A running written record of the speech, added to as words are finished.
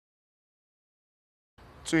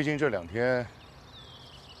最近这2天，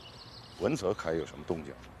文泽楷有什么动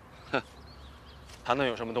静？哼，他能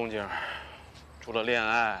有什么动静？除了恋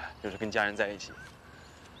爱，就是跟家人在一起，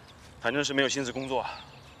反正是没有心思工作。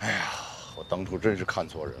哎呀，我当初真是看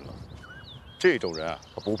错人了，这种人啊，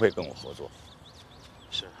他不配跟我合作。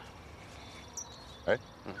是。哎，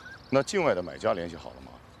那境外的买家联系好了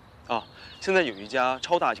吗？啊，现在有一家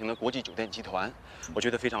超大型的国际酒店集团，我觉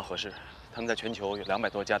得非常合适。他们在全球有200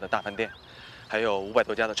多家的大饭店，还有500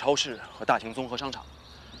多家的超市和大型综合商场。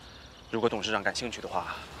如果董事长感兴趣的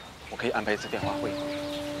话，我可以安排一次电话会议。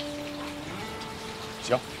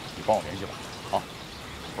行，你帮我联系吧。好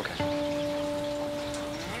 ，OK。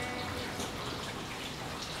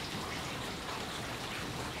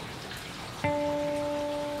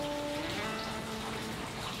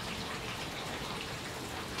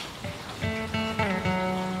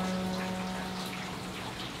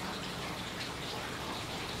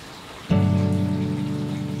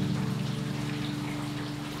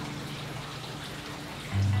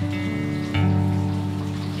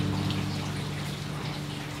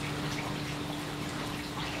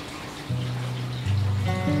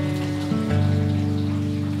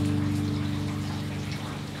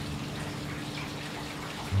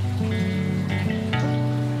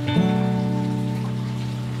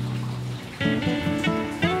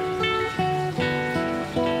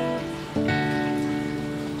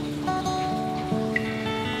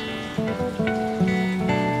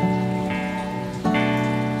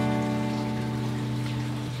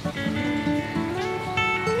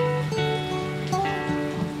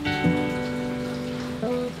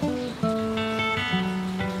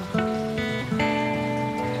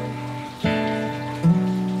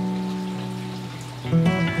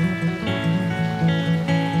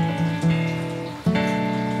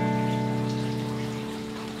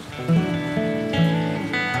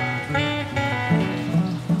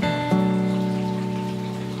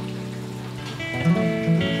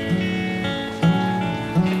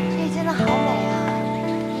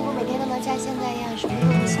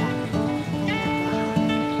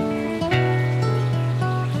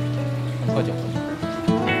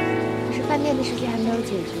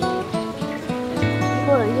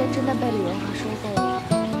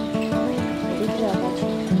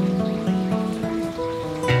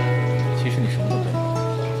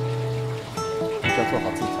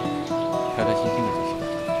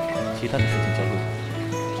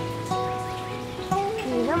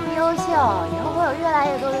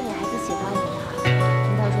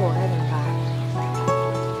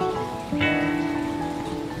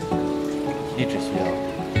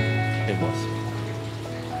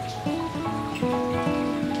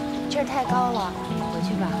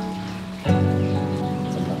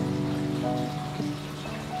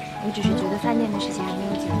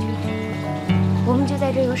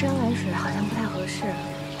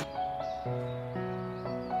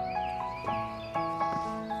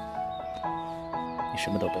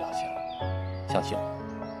什么都不要想，相信我。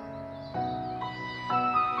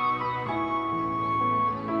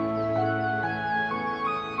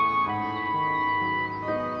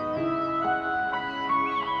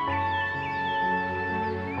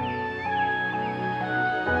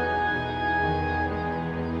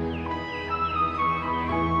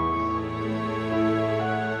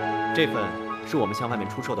这份是我们向外面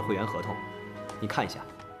出售的会员合同，你看一下。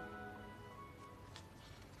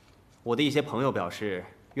我的一些朋友表示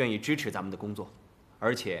愿意支持咱们的工作，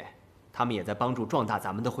而且他们也在帮助壮大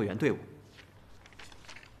咱们的会员队伍。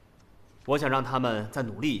我想让他们再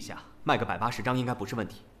努力一下，卖个180张应该不是问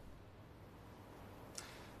题。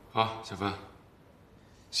好，小芬，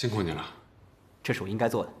辛苦你了。这是我应该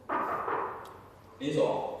做的。林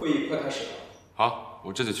总，会议快开始了。好，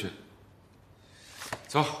我这就去。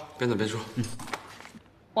走，边走边说。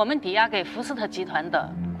我们抵押给福斯特集团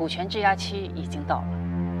的股权质押期已经到了，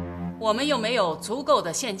我们又没有足够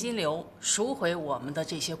的现金流赎回我们的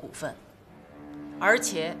这些股份，而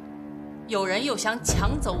且有人又想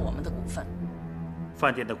抢走我们的股份。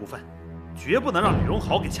饭店的股份绝不能让李荣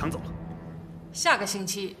豪给抢走了。下个星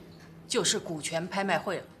期就是股权拍卖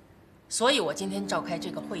会了，所以我今天召开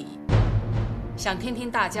这个会议，想听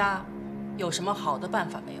听大家有什么好的办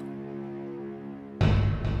法没有。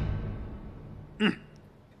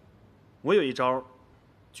我有一招，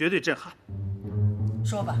绝对震撼。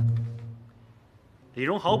说吧。李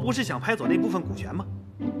荣豪不是想拍走那部分股权吗？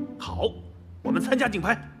好，我们参加竞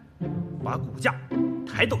拍，把股价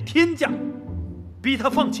抬到天价，逼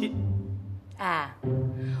他放弃。哎，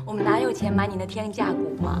我们哪有钱买你的天价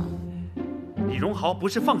股嘛？李荣豪不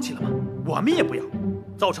是放弃了吗？我们也不要，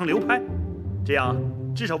造成流拍，这样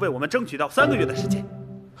至少为我们争取到3个月的时间。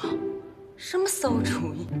什么馊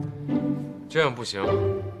主意？这样不行。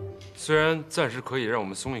虽然暂时可以让我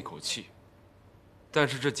们松一口气，但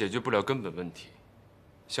是这解决不了根本问题，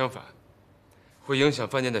相反，会影响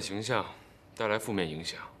饭店的形象，带来负面影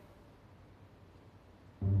响。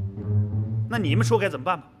那你们说该怎么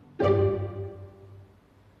办吧？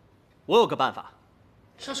我有个办法，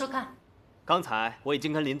说说看。刚才我已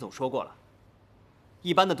经跟林总说过了。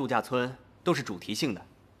一般的度假村都是主题性的，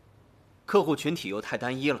客户群体又太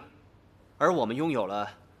单一了，而我们拥有了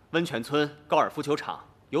温泉村、高尔夫球场、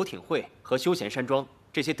游艇会和休闲山庄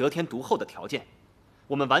这些得天独厚的条件，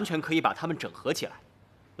我们完全可以把它们整合起来，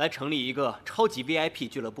来成立一个超级 VIP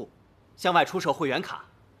俱乐部，向外出售会员卡，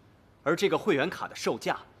而这个会员卡的售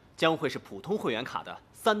价将会是普通会员卡的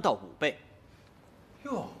3到5倍。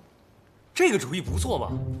哟，这个主意不错嘛！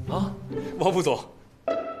啊，王副总。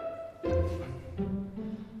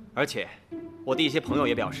而且，我的一些朋友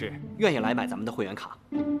也表示愿意来买咱们的会员卡。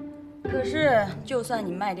可是，就算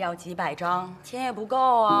你卖掉几百张，钱也不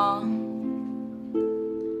够啊。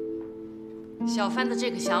小帆的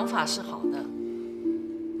这个想法是好的，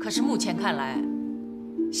可是目前看来，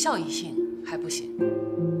效益性还不行。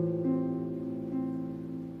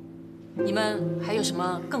你们还有什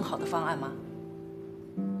么更好的方案吗？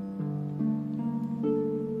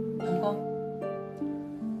成功。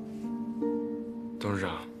董事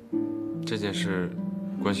长，这件事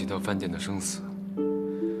关系到饭店的生死，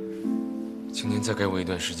请您再给我一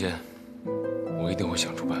段时间，我一定会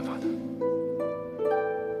想出办法的。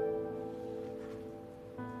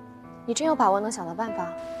你真有把握能想到办法？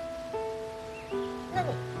那你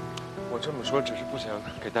我这么说只是不想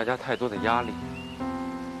给大家太多的压力。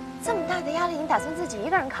这么大的压力，你打算自己一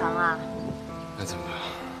个人扛啊？那怎么办？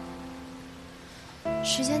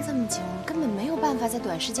时间这么紧，我们根本没有办法在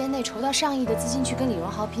短时间内筹到上亿的资金去跟李荣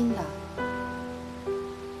豪拼的。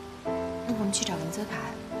那我们去找文泽楷，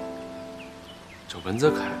找文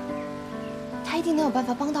泽楷，他一定能有办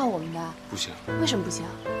法帮到我们的。不行。为什么不行？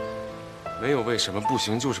没有为什么，不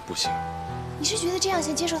行就是不行。你是觉得这样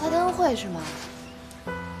先接受他的恩惠是吗？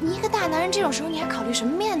你一个大男人，这种时候你还考虑什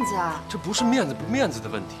么面子啊？这不是面子不面子的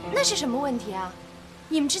问题。那是什么问题啊？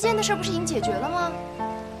你们之间的事不是已经解决了吗？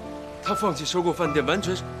他放弃收购饭店，完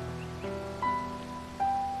全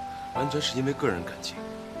是因为个人感情，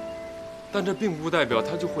但这并不代表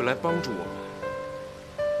他就会来帮助我们。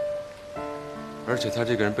而且他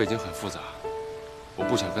这个人背景很复杂，我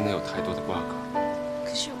不想跟他有太多的瓜葛。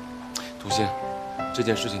可是，涂仙，这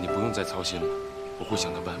件事情你不用再操心了，我会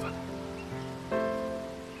想到办法的。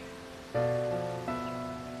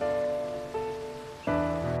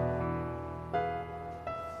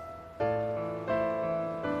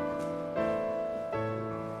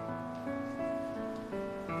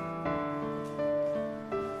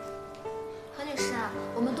何女士，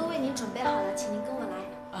我们都为您准备好了，请您跟我来。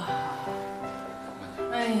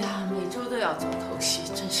哎呀，每周都要做透析，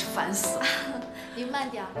真是烦死了。您慢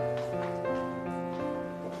点。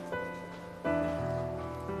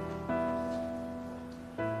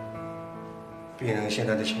病人现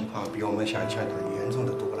在的情况比我们想象的严重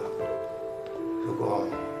的多了，如果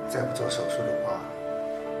再不做手术的话，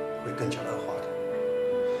会更加恶化的。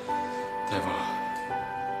大夫，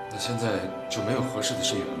那现在就没有合适的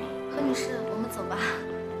肾源吗？何女士，我们走吧。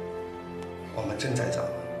我们正在找，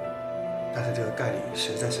但是这个概率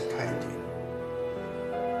实在是太低了。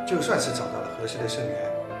就算是找到了合适的肾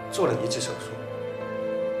源，做了移植手术，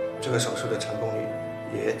这个手术的成功率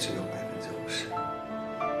也只有50%。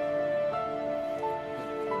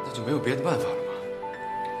那就没有别的办法了吗？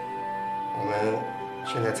我们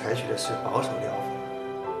现在采取的是保守疗法，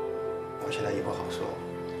我现在也不好说，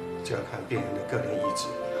这要看病人的个人意志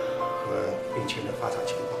和病情的发展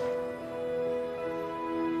情况。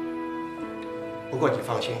不过你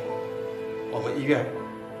放心，我们医院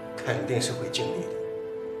肯定是会尽力的。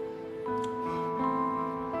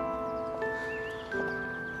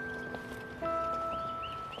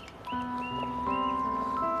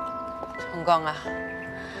成光啊，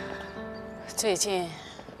最近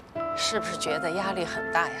是不是觉得压力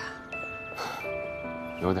很大呀？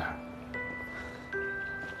有点儿。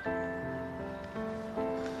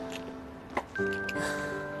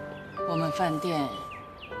我们饭店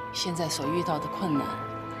现在所遇到的困难，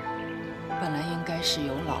本来应该是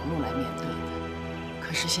由老陆来面对的，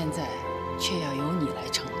可是现在却要由你来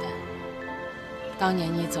承担。当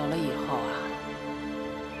年你走了以后啊，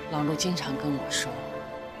老陆经常跟我说，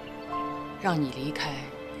让你离开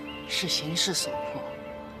是形势所迫，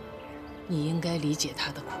你应该理解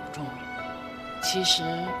他的苦衷。其实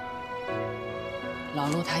老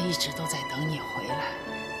陆他一直都在等你回来，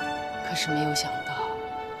可是没有想到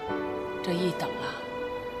这一等啊，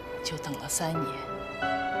就等了3年。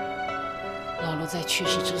小璐在去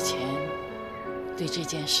世之前，对这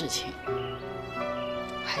件事情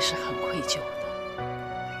还是很愧疚的。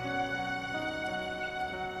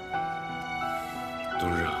董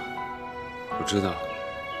事长，我知道，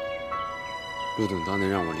陆董当年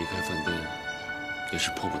让我离开饭店，也是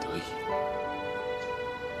迫不得已，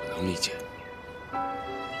我能理解。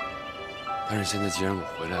但是现在既然我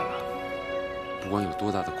回来了，不管有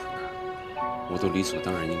多大的困难，我都理所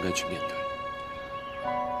当然应该去面对。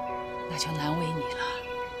那就难为你了。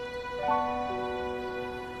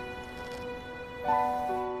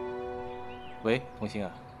喂，童心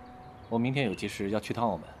啊，我明天有急事要去趟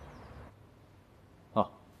澳门。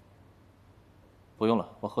哦，不用了，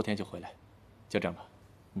我后天就回来，就这样吧。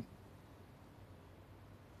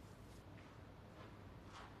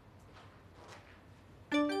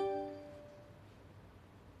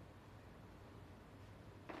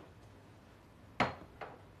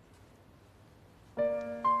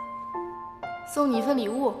送你一份礼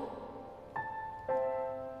物。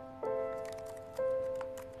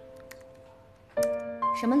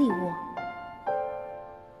什么礼物？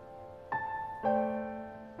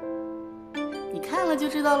你看了就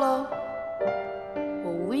知道喽。我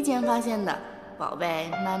无意间发现的，宝贝，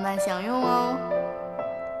慢慢享用哦。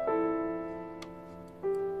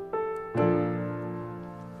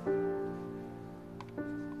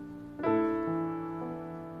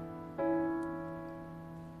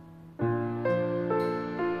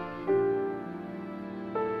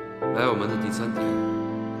来澳门的第3天，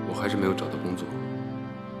我还是没有找到工作，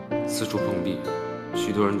四处碰壁，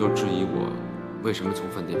许多人都质疑我为什么从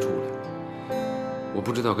饭店出来。我不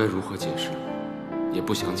知道该如何解释，也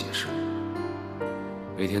不想解释。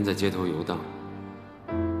每天在街头游荡，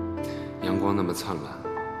阳光那么灿烂，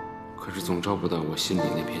可是总照不到我心里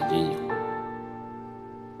那片阴影。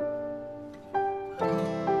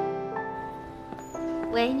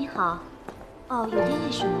喂，你好。哦，有电力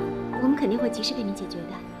是吗？我们肯定会及时给您解决的。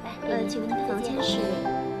请问您的房间是？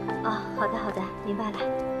哦，好的好的，明白了。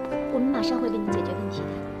我们马上会为您解决问题的。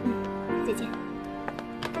再见。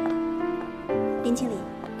林经理，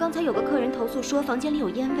刚才有个客人投诉说房间里有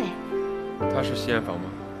烟味。他是吸烟房吗？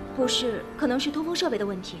不是，可能是通风设备的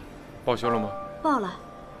问题。报修了吗？报了。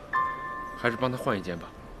还是帮他换一间吧。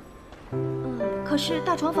可是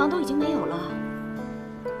大床房都已经没有了。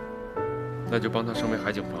那就帮他升为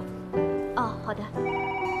海景房。哦，好的。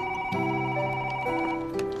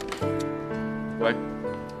喂，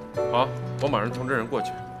好，我马上通知人过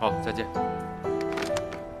去。好，再见。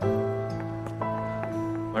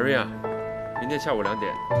Maria， 明天下午2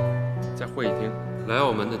点，在会议厅。来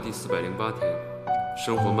澳门的第408天，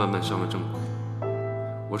生活慢慢上了正轨。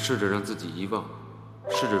我试着让自己遗忘，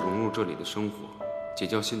试着融入这里的生活，结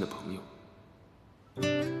交新的朋友。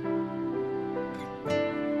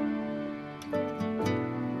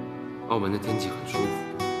澳门的天气很舒服，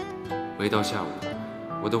每到下午，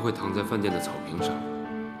我都会躺在饭店的草坪上，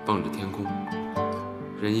望着天空，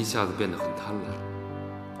人一下子变得很贪婪，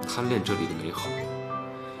贪恋这里的美好，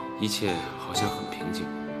一切好像很平静。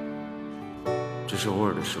只是偶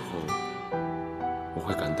尔的时候，我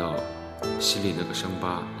会感到心里那个伤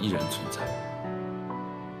疤依然存在。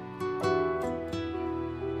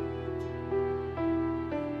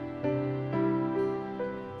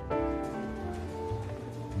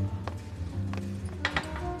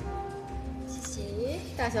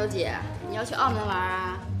大小姐，你要去澳门玩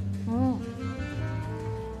啊？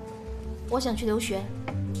我想去留学。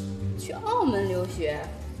去澳门留学？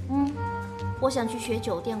我想去学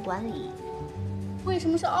酒店管理。为什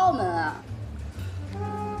么是澳门啊？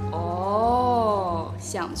哦，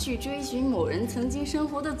想去追寻某人曾经生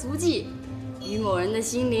活的足迹，与某人的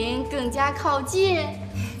心灵更加靠近。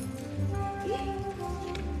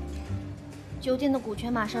酒店的股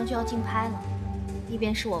权马上就要竞拍了，一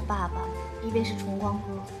边是我爸爸，一边是崇光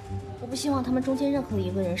哥，我不希望他们中间任何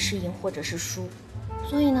一个人是赢或者是输，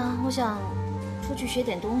所以呢，我想出去学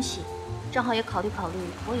点东西，正好也考虑考虑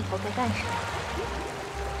我以后该干什么。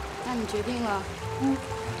那你决定了？以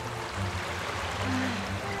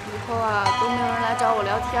后啊都没有人来找我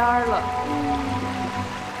聊天了。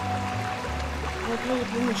我可以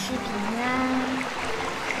陪你视频啊。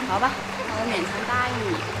好吧，那我勉强答应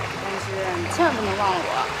你，但是你千万不能忘了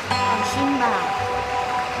我。放心吧。来，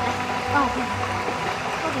帮我看看，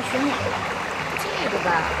到底选哪个？这个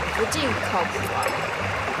吧，我觉得这个靠谱啊。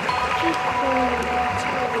这个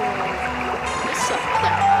小一点吧。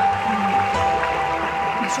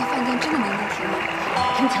你说饭店真的没问题吗？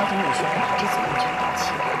听乔总有说，这次股权到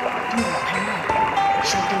期，因为我太慢了，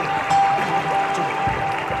说不定就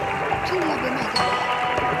真的要被卖掉了？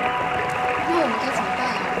那我们该怎么办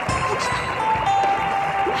呀？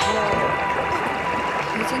不知道。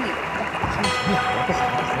刘经理，说成俩人不好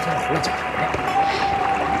好的活下来，胡乱讲什么呀？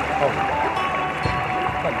告诉你，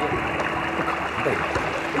饭店不可能被人，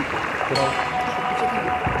知道吗？知道了。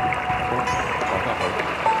行，晚饭回来。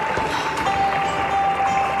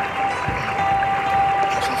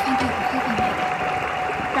他说饭店不会被卖的。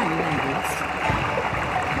但愿如此。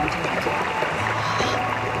我们这样做。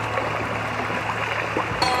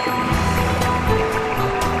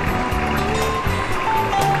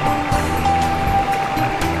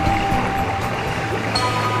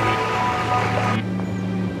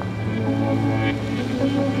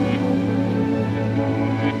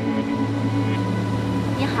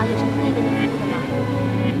您好，有什么可以为您服务的吗？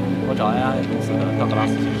我找 AI 公司的道格拉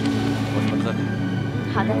斯先生，我是文森。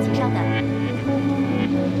好的，请稍等。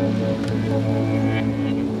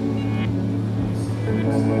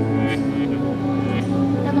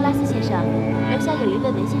道格拉斯先生，楼下有一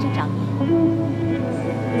位文先生找您。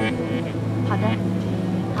好的，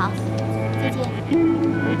好，再见。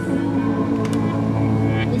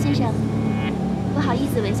文先生，不好意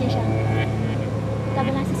思，文先生，道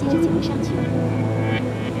格拉斯先生请您上去。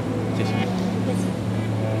谢谢。不客气。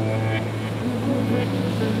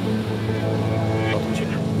老同学，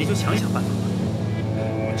你就想想办法吧。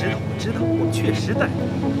我知道，我们确实怠惰，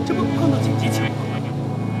这不碰到紧急情况了吗？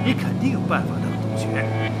你肯定有办法的，老同学，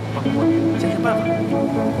帮我想想办法。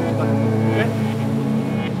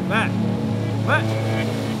喂，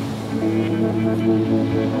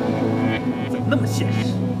怎么那么现实？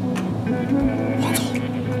王总，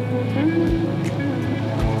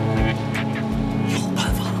有办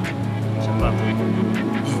法了。什么办法？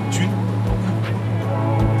引军。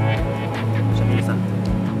什么意思啊？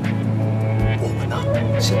我们呢，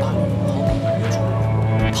先把李文豪等人约出来，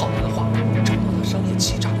套他的话，找到他商业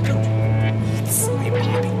欺诈的证据，以此为把柄，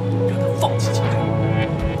让他放弃竞争。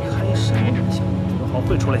开什么玩笑？李文豪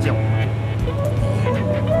会出来见我吗？他果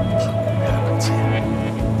然能见。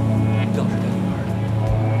要是他女儿呢？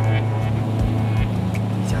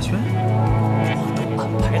李嘉轩，我都安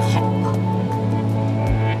排好了。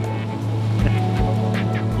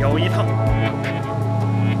有一套。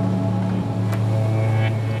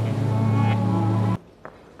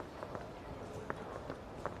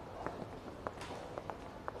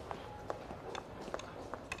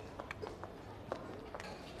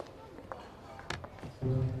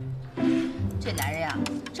这男人呀，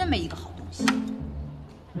真没一个好东西。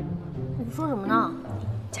你说什么呢？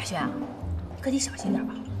嘉轩啊，可得小心点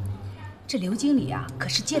吧。这刘经理啊，可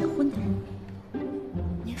是结了婚的人。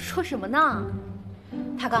你说什么呢？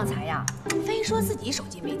他刚才呀，非说自己手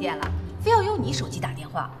机没电了，非要用你手机打电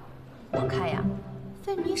话。我看呀，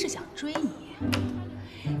分明是想追你。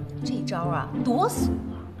这招啊，多俗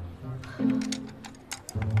啊！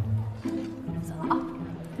走了啊，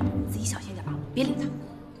自己小心点啊，别理他。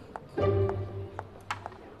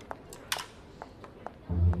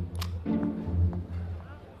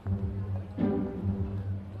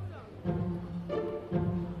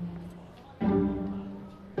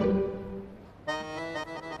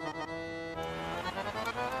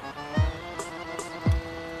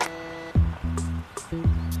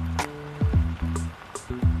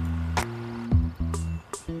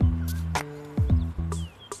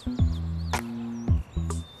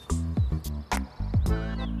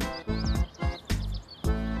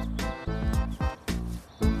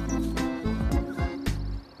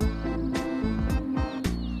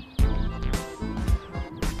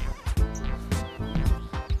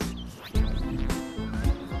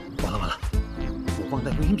忘带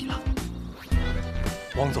录音笔了。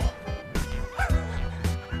王总，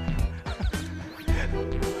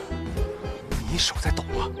你手在抖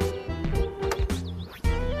啊！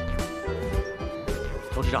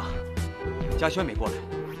董事长，嘉轩没过来，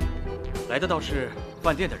来的倒是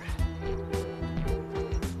饭店的人。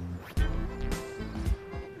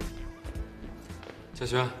嘉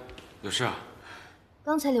轩，有事啊？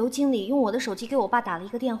刚才刘经理用我的手机给我爸打了一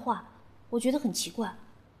个电话，我觉得很奇怪。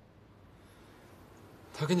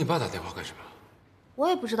他给你爸打电话干什么？我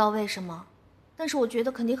也不知道为什么，但是我觉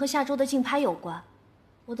得肯定和下周的竞拍有关。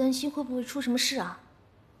我担心会不会出什么事啊？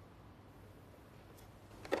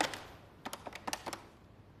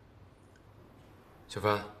小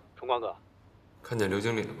帆，崇光哥，看见刘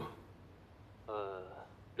经理了吗？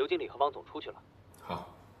刘经理和汪总出去了。好，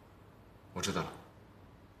我知道了。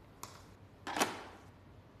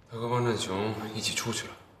他和汪振雄一起出去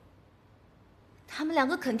了。他们两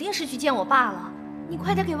个肯定是去见我爸了。你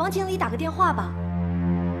快点给汪经理打个电话吧。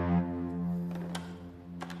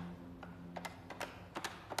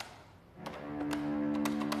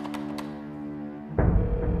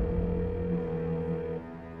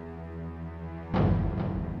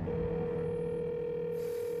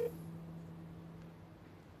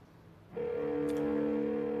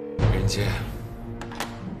接。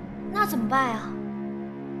那怎么办呀？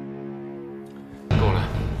跟我来。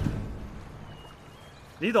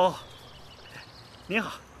李总，您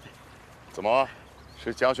好。怎么，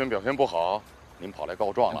是嘉轩表现不好，您跑来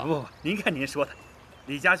告状了？不，您看您说的，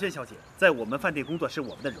李嘉轩小姐在我们饭店工作是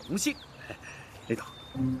我们的荣幸。李总，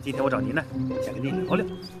今天我找您呢，想跟您聊聊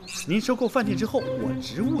您收购饭店之后我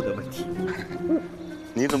职务的问题。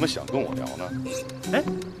你怎么想跟我聊呢？哎，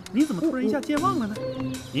您怎么突然一下健忘了呢？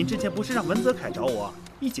您之前不是让文泽楷找我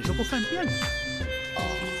一起收购饭店的吗？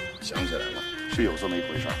想起来了，是有这么一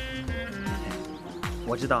回事儿。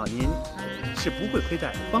我知道您是不会亏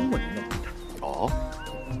待帮过您的人的。哦，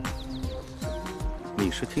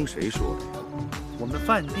你是听谁说的呀？我们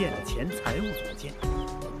饭店的前财务总监。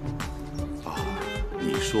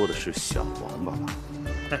你说的是小王八吧？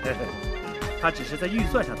他只是在预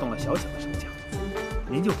算上动了小小的手脚，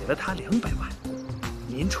您就给了他200万，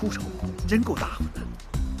您出手真够大方的。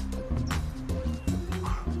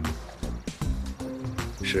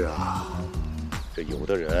是啊，这有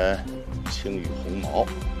的人轻于鸿毛，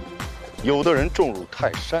有的人重如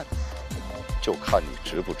泰山，就看你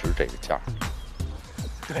值不值这个价。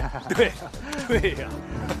对呀。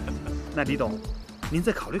那李董，您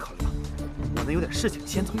再考虑考虑吧。我那有点事情，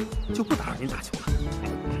先走，就不打扰您打球了。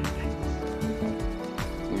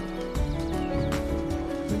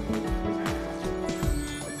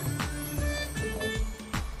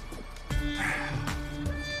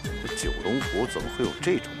这九龙湖怎么会有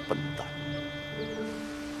这种笨蛋？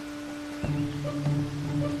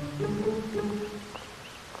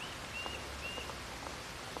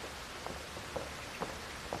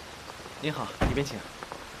您好，里边请。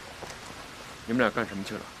你们俩干什么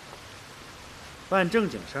去了？办正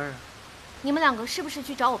经事儿啊！你们2个是不是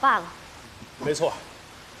去找我爸了？没错。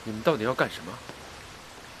你们到底要干什么？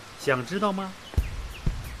想知道吗？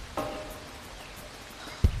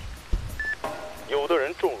有的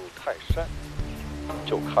人重如泰山，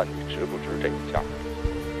就看你值不值这个价。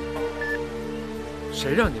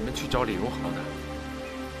谁让你们去找李荣豪的？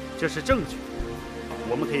这是证据，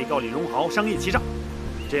我们可以告李荣豪商业欺诈，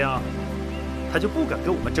这样他就不敢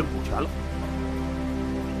跟我们争股权了。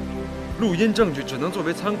录音证据只能作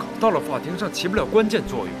为参考，到了法庭上起不了关键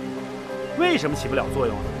作用。为什么起不了作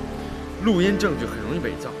用啊？录音证据很容易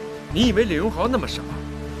伪造。你以为李荣豪那么傻？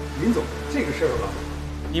林总，这个事儿吧，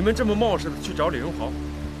你们这么冒失的去找李荣豪，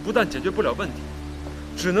不但解决不了问题，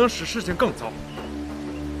只能使事情更糟。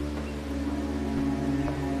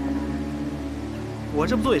我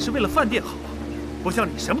这么做也是为了饭店好啊，不像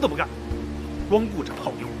你什么都不干，光顾着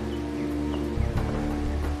泡妞。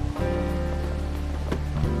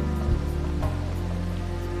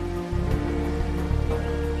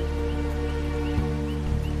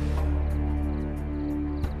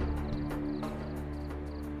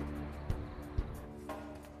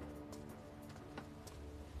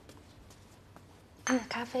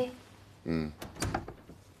咖啡。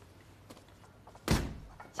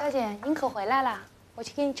小姐，您可回来啦？我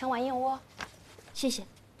去给你盛碗燕窝。谢谢。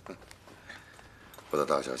我的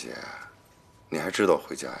大小姐，你还知道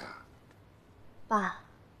回家呀？爸，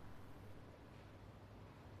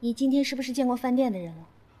你今天是不是见过饭店的人了？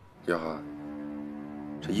呀，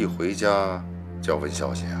这一回家叫文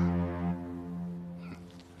小姐啊？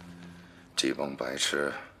这帮白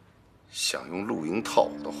痴想用录音套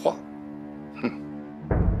我的话。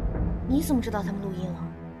你怎么知道他们录音了？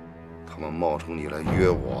他们冒充你来约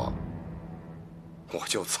我，我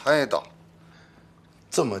就猜到，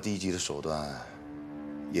这么低级的手段，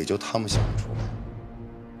也就他们想得出来。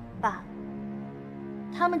爸，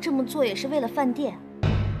他们这么做也是为了饭店。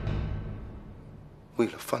为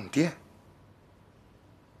了饭店？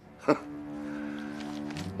哼！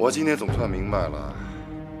我今天总算明白了，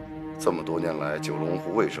这么多年来九龙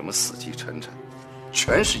湖为什么死气沉沉，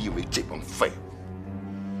全是因为这帮废物。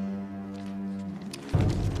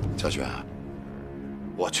小轩，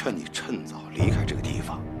我劝你趁早离开这个地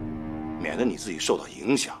方，免得你自己受到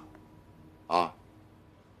影响，啊！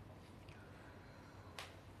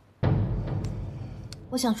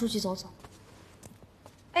我想出去走走。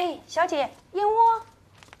哎，小姐，燕窝。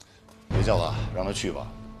别叫他，让他去吧，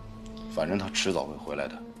反正他迟早会回来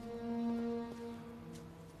的。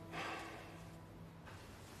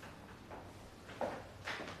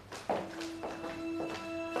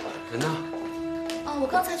人呢？我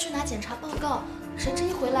刚才去拿检查报告，谁知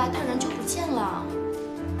一回来他人就不见了。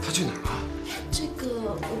他去哪儿了？这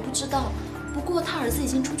个我不知道，不过他儿子已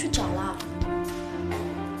经出去找了。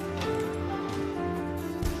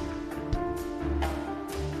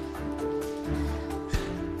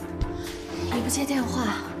你不接电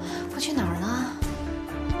话，会去哪儿呢？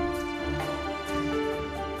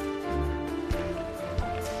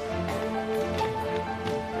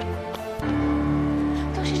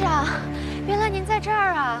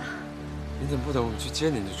怎不等我去接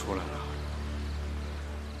您就出来了？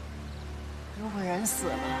如果人死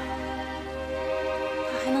了，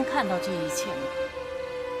他还能看到这一切吗？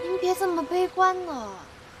您别这么悲观呢。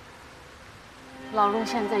老陆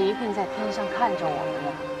现在一定在天上看着我们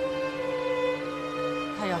呢。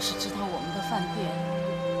他要是知道我们的饭店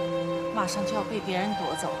马上就要被别人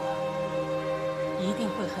夺走了，一定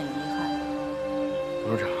会很遗憾。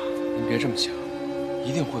董事长，您别这么想，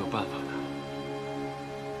一定会有办法的。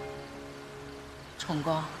崇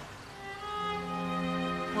光，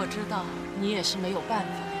我知道你也是没有办法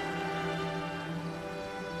呀。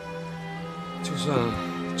就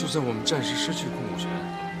算我们暂时失去控股权，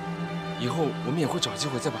以后我们也会找机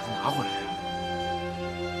会再把它拿回来呀。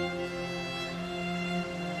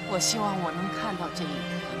我希望我能看到这一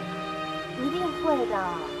天。一定会的。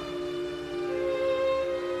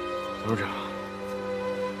董事长，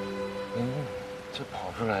您这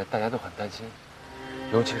跑出来，大家都很担心，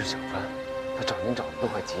尤其是小帆，他找您找的都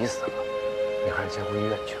快急死了。您还是先回医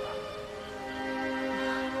院去吧。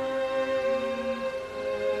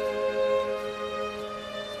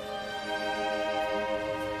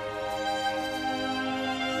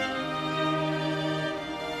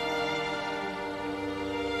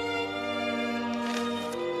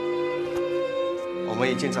我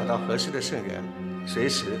们已经找到合适的肾源，随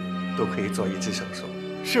时都可以做移植手术。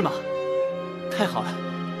是吗？太好了，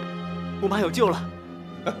我妈有救了。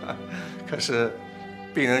可是，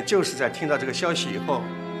病人就是在听到这个消息以后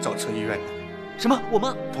走出医院的。什么？我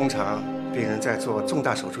妈？通常病人在做重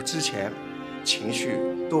大手术之前，情绪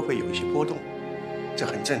都会有一些波动，这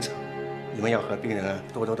很正常。你们要和病人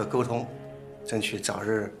多多的沟通，争取早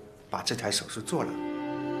日把这台手术做了，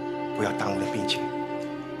不要耽误了病情。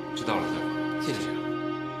知道了，大夫，谢谢。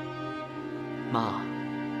妈，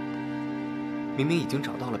明明已经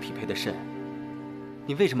找到了匹配的肾，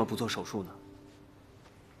你为什么不做手术呢？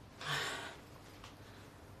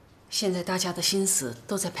现在大家的心思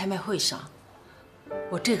都在拍卖会上，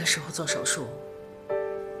我这个时候做手术，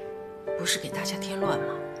不是给大家添乱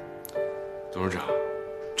吗？董事长，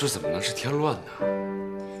这怎么能是添乱呢？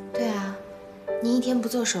对啊，您一天不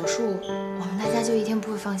做手术，我们大家就一天不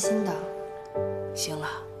会放心的。行了，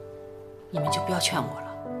你们就不要劝我了，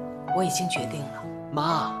我已经决定了。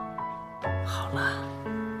妈，好了，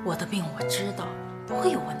我的病我知道，不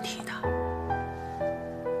会有问题的。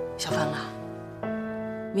小帆啊，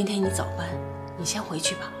明天你早班，你先回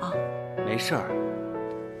去吧啊。没事儿，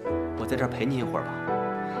我在这儿陪你一会儿吧。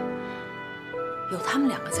有他们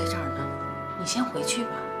两个在这儿呢，你先回去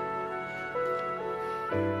吧。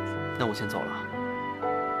那我先走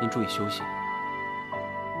了，您注意休息。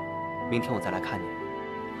明天我再来看您。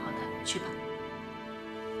好的，去吧。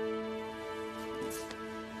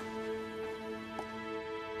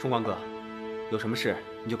冲光哥，有什么事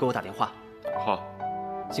你就给我打电话。好，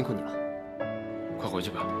辛苦你了。快回去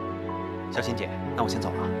吧。小欣姐，那我先走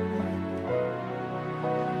了啊。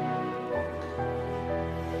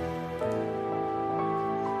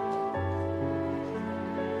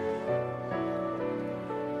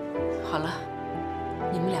好了，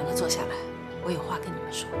你们两个坐下来，我有话跟你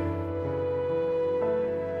们说。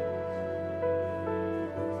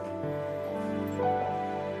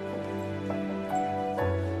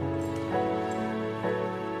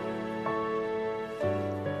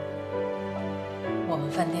我们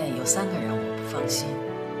饭店有3个人我不放心，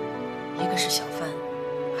一个是小帆，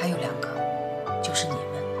还有2个，就是你们。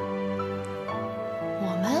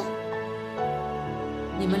我们？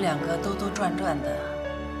你们2个兜兜转转的，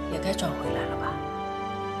也该转回来了吧？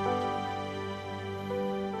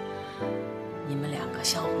你们2个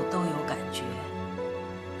相互都有感觉，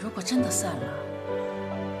如果真的散了，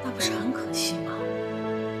那不是很可惜吗？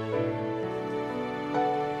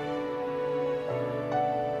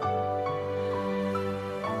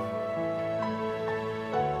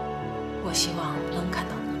我希望能看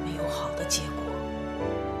到你们有好的结果，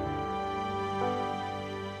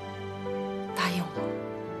答应我。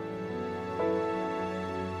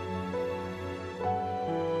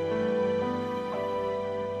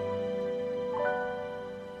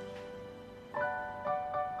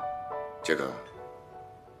杰哥，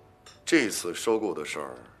这次收购的事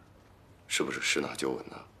儿，是不是十拿9稳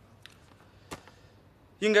呢？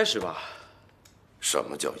应该是吧。什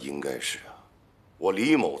么叫应该是啊？我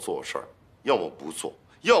李某做事儿，要么不做，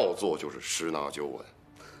要做就是10拿9稳。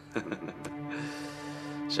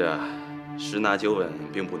是啊，10拿9稳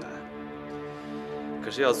并不难。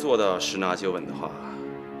可是要做到10拿9稳的话，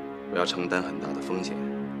我要承担很大的风险，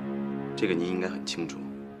这个你应该很清楚。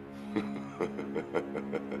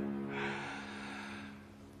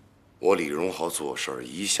我李荣豪做事儿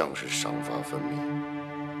一向是赏罚分明。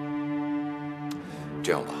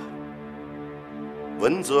这样吧，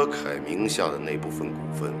文泽楷名下的那部分股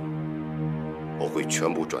份，我会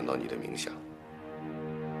全部转到你的名下。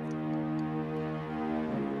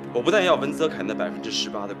我不但要文泽楷那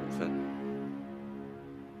18%的股份，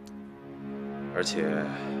而且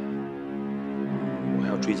我还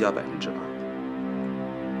要追加2%。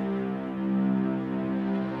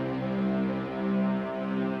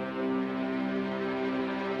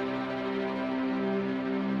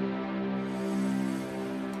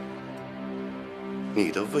你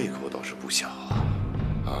的胃口倒是不小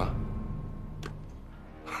啊！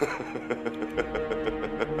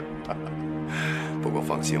不过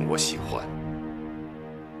放心，我喜欢。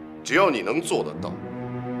只要你能做得到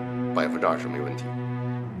，20%没问题。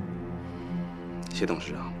谢董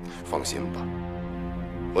事长，放心吧，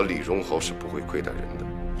我李荣豪是不会亏待人的，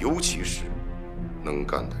尤其是能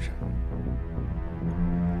干的人。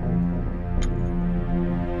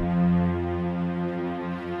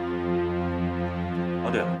哦，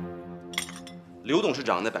对了，刘董事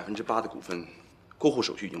长那8%的股份，过户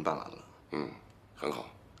手续已经办完了。嗯，很好。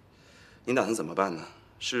您打算怎么办呢？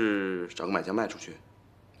是找个买家卖出去？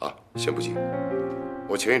啊，先不急。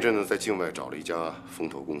我前一阵子在境外找了一家风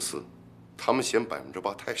投公司，他们嫌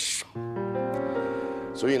8%太少，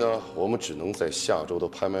所以呢，我们只能在下周的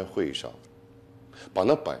拍卖会上，把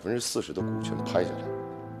那40%的股权拍下来，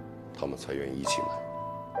他们才愿意一起买。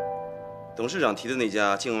董事长提的那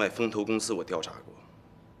家境外风投公司，我调查过，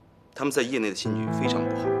他们在业内的信誉非常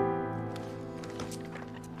不好。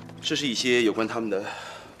这是一些有关他们的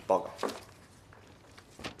报告。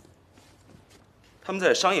他们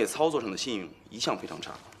在商业操作上的信用一向非常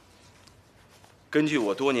差。根据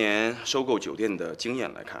我多年收购酒店的经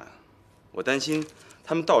验来看，我担心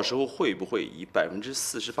他们到时候会不会以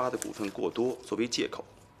48%的股份过多作为借口，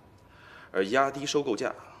而压低收购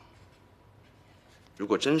价。如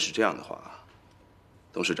果真是这样的话，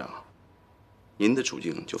董事长，您的处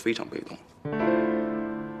境就非常被动。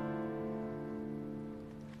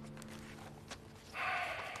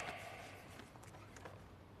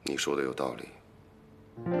你说的有道理。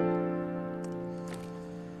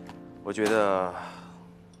我觉得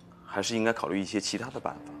还是应该考虑一些其他的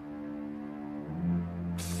办法。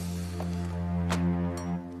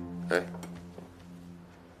哎，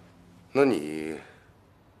那你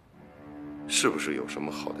是不是有什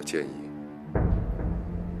么好的建议？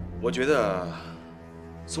我觉得，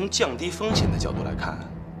从降低风险的角度来看，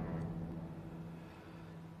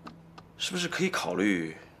是不是可以考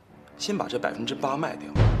虑先把这8%卖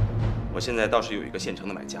掉？我现在倒是有一个现成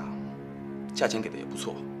的买家，价钱给的也不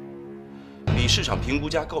错，比市场评估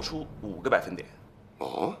价高出5个百分点。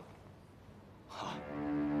哦，好，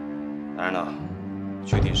当然了，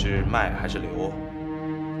具体是卖还是留，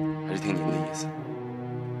还是听您的意思。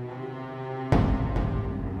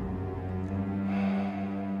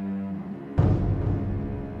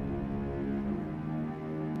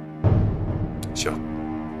行，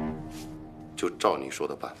就照你说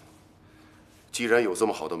的办。既然有这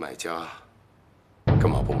么好的买家，干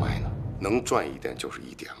嘛不买呢？能赚一点就是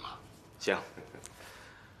一点嘛。行，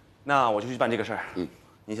那我就去办这个事儿。嗯，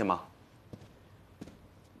您先忙。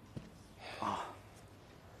啊，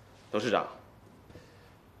董事长，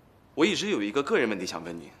我一直有一个个人问题想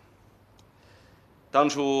问您。当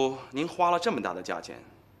初您花了这么大的价钱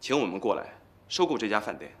请我们过来收购这家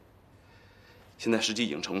饭店，现在时机已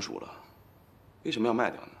经成熟了，为什么要卖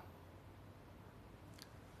掉呢？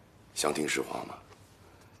想听实话吗？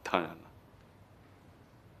当然了。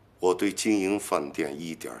我对经营饭店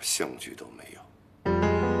一点兴趣都没有，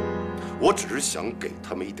我只是想给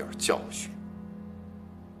他们一点教训。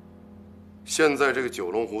现在这个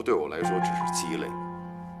九龙湖对我来说只是鸡肋，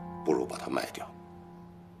不如把它卖掉，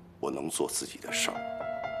我能做自己的事儿。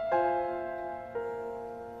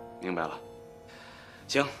明白了。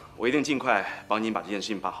行，我一定尽快帮您把这件事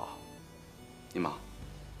情办好。您忙。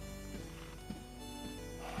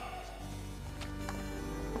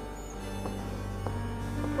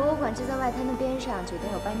博物馆就在外滩的边上，酒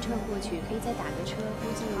店有班车过去，可以再打个车，估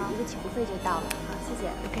计1个起步费就到了。好，谢谢，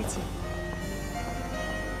不客气。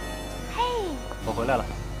嘿，我回来了。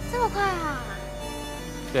这么快啊？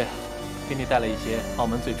对，给你带了一些澳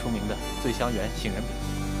门最出名的醉香园杏仁饼。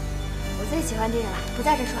我最喜欢这个了，不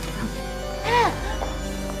在这耍了。哎，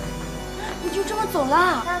你就这么走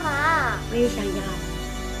了？干嘛？我也想要。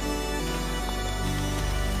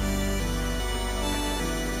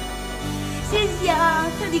谢谢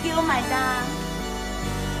啊，特地给我买的。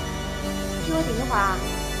替我顶一会儿啊。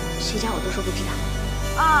谁叫我都说不知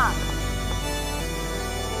道。啊。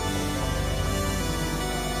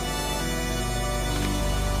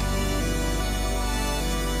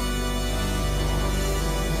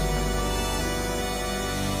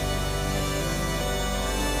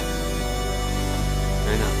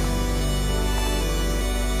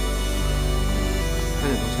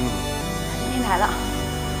台了。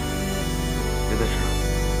别再吃了。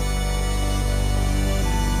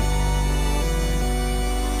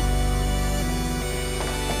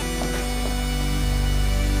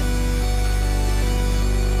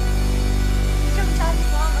这么着急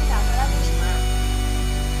从澳门赶回来为什么啊？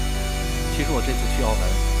其实我这次去澳门，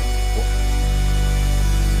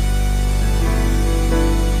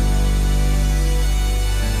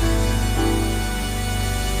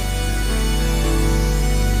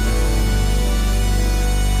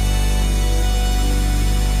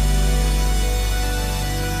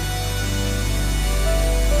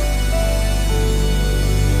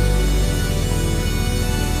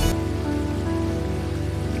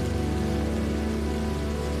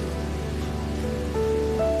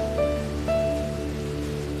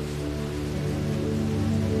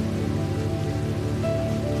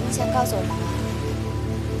你想告诉我什么？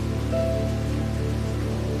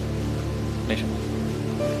没什么。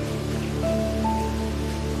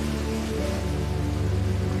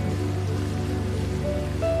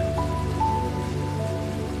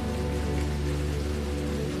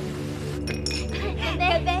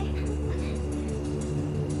贝贝，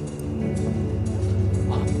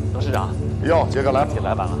董事长，哟，杰哥来也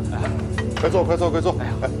来晚了，快坐，快坐，快坐！哎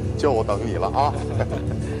呀，就等你了啊！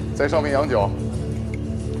在上面洋酒。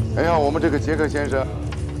哎呀，我们这个杰克先生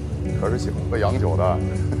可是喜欢喝洋酒的。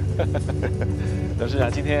董事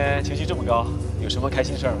长今天情绪这么高，有什么开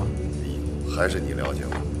心事儿吗？还是你了解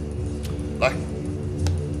我。来，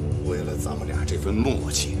为了咱们俩这份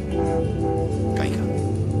默契，干一个。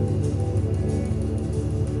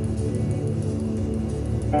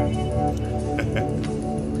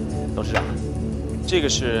董事长，这个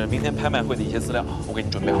是明天拍卖会的一些资料，我给你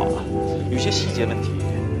准备好了。有些细节问题，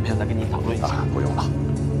我想再跟您讨论一下。不用了，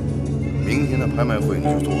明天的拍卖会你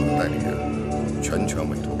就做我的代理人，全权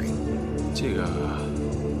委托给你。这个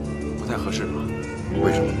不太合适吧？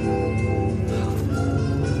为什么？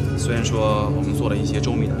虽然说我们做了一些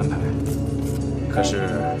周密的安排，可是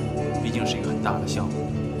毕竟是一个很大的项目，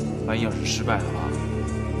万一要是失败的话，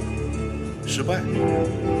失败？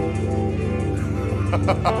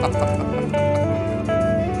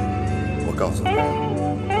我告诉你，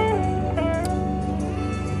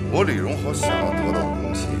我李荣豪想要得到的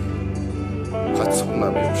东西，还从来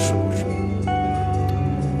没有试过什么。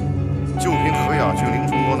就凭何亚军、林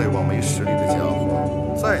崇光那帮没实力的家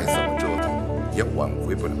伙，再怎么折腾，也挽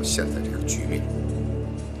回不了现在这个局面。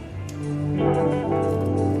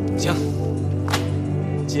行，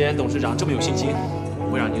既然董事长这么有信心，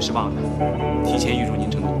不会让您失望的。提前预祝您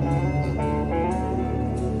成功。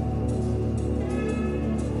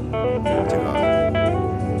这个，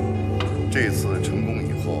这次成功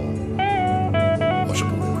以后，我是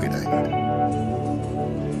不会亏待你的。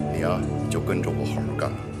你呀，就跟着我好好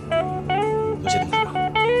干吧。多谢董事长。哎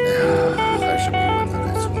呀，还是比文子凯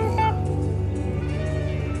聪明啊！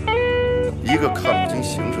一个看不清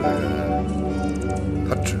形势的人，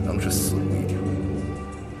他只能是死路一条。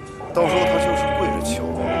到时候他就是跪着求，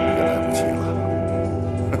也来不及了。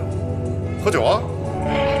喝酒啊！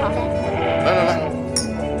好嘞。来来来。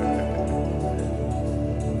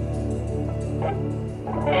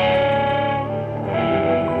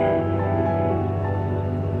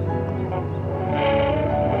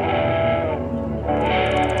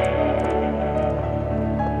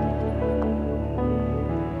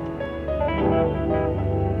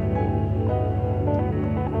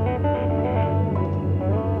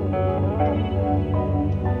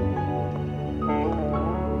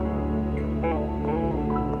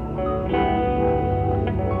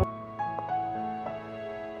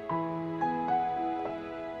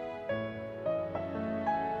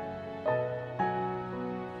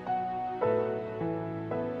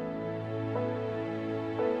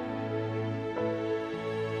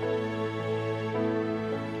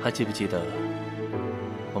还记不记得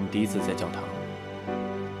我们第一次在教堂？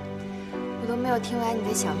我都没有听完你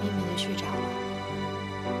的小秘密就睡着了。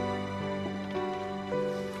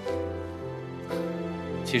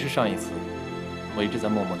其实上一次我一直在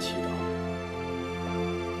默默祈祷，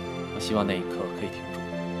我希望那一刻可以停住，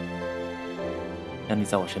让你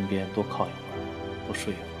在我身边多靠一会儿，多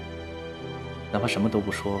睡一会儿，哪怕什么都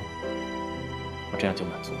不说，我这样就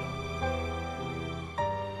满足了。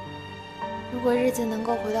如果日子能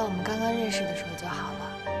够回到我们刚刚认识的时候就好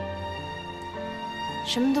了，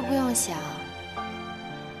什么都不用想，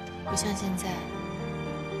不像现在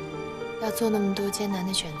要做那么多艰难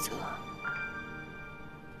的选择。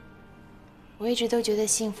我一直都觉得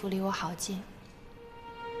幸福离我好近，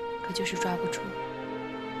可就是抓不住，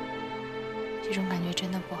这种感觉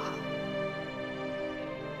真的不好。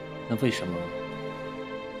那为什么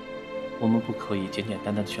我们不可以简简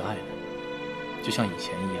单单去爱呢？就像以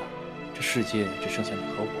前一样，这世界只剩下你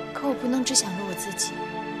和我。可我不能只想着我自己，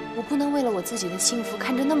我不能为了我自己的幸福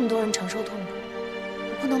看着那么多人承受痛苦，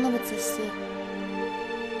我不能那么自私。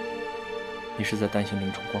你是在担心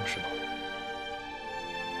林崇光是吗？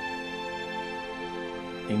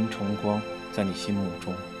林崇光在你心目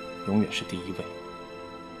中永远是第一位。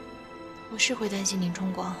我是会担心林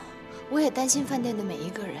崇光，我也担心饭店的每一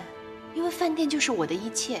个人，因为饭店就是我的一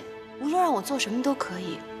切，无论让我做什么都可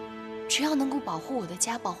以，只要能够保护我的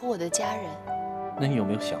家，保护我的家人。那你有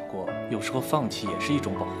没有想过，有时候放弃也是一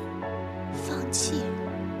种保护？放弃？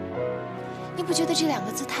你不觉得这2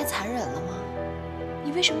个字太残忍了吗？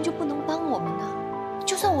你为什么就不能帮我们呢？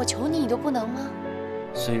就算我求你，你都不能吗？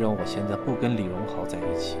虽然我现在不跟李荣豪在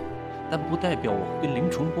一起，但不代表我会跟林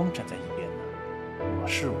崇光站在一边的。我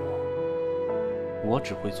是我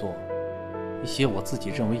只会做一些我自己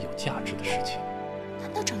认为有价值的事情。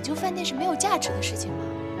难道拯救饭店是没有价值的事情吗？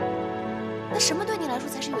那什么对你来说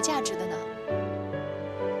才是有价值的呢？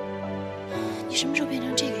你什么时候变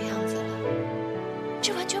成这个样子了？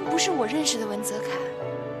这完全不是我认识的文泽楷。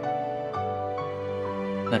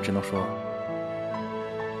那只能说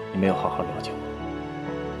你没有好好了解我。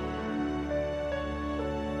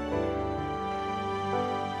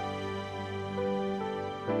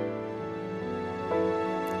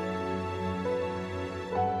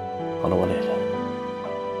好了，我累了，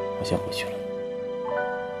我先回去了。